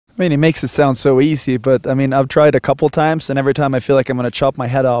mean, he makes it sound so easy, but I mean, I've tried a couple times, and every time I feel like I'm gonna chop my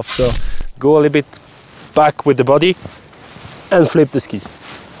head off. So go a little bit back with the body and flip the skis.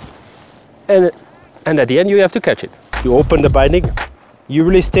 And at the end, you have to catch it. You open the binding. You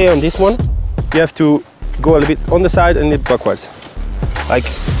really stay on this one. You have to go a little bit on the side and it backwards, like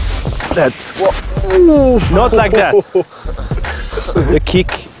that. Whoa. Not like that. The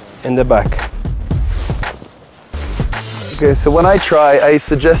kick in the back. okay, so when I try, I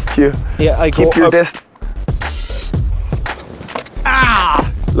suggest you keep your distance.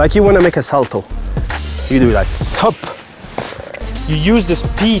 Like you want to make a salto. You do like hop. You use the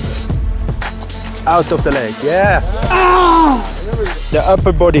speed out of the leg. Yeah. The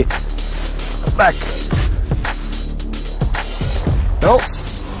upper body. Back. No.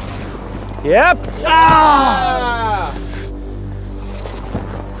 Yep.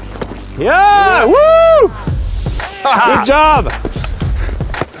 Yeah. Woo! Good job.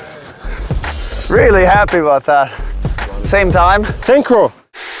 Really happy about that. Same time. Synchro.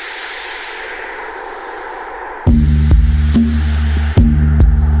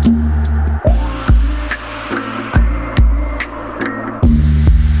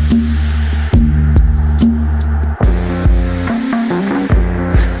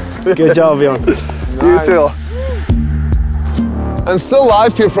 Good job, Jon. Nice. You too. And still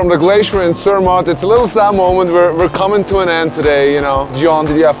live here from the glacier in Zermatt. It's a little sad moment. We're coming to an end today, you know. Jon,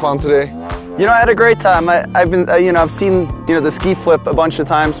 did you have fun today? You know, I had a great time. I've seen, the ski flip a bunch of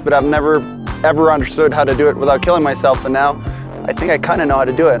times, but I've never ever understood how to do it without killing myself. And now I think I kind of know how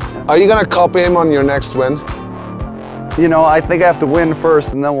to do it. Are you gonna copy him on your next win? I think I have to win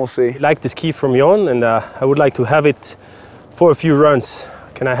first, and then we'll see. I like the ski from Jon, and I would like to have it for a few runs.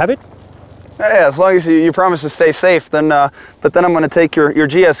 Can I have it? Yeah, as long as you promise to stay safe, then. But then I'm going to take your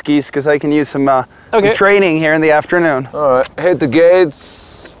GS skis because I can use some training here in the afternoon. All right, hit the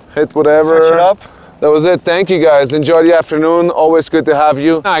gates, hit whatever. Switch it up. That was it. Thank you guys. Enjoy the afternoon. Always good to have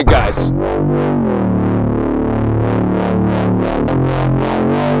you. All right, guys.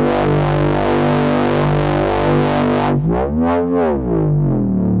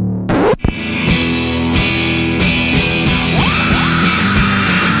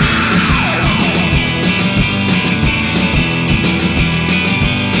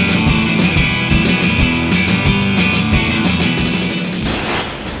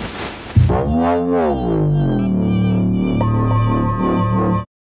 Yeah.